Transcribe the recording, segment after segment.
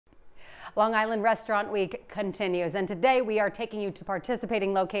Long Island Restaurant Week continues, and today we are taking you to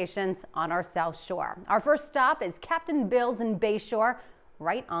participating locations on our South Shore. Our first stop is Captain Bill's in Bayshore,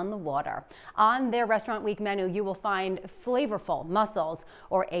 right on the water. On their Restaurant Week menu, you will find flavorful mussels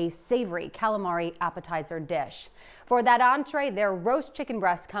or a savory calamari appetizer dish. For that entree, their roast chicken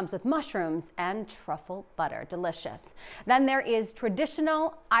breast comes with mushrooms and truffle butter. Delicious. Then there is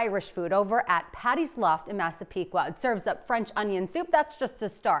traditional Irish food over at Patty's Loft in Massapequa. It serves up French onion soup. That's just a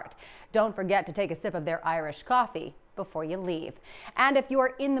start. Don't forget to take a sip of their Irish coffee before you leave. And if you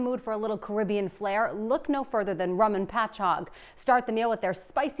are in the mood for a little Caribbean flair, look no further than Rum and Patch Hog. Start the meal with their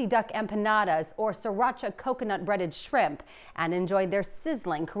spicy duck empanadas or sriracha coconut breaded shrimp and enjoy their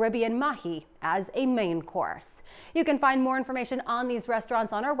sizzling Caribbean mahi as a main course. You can find more information on these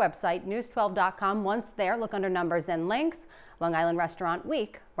restaurants on our website, news12.com. Once there, look under numbers and links. Long Island Restaurant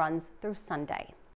Week runs through Sunday.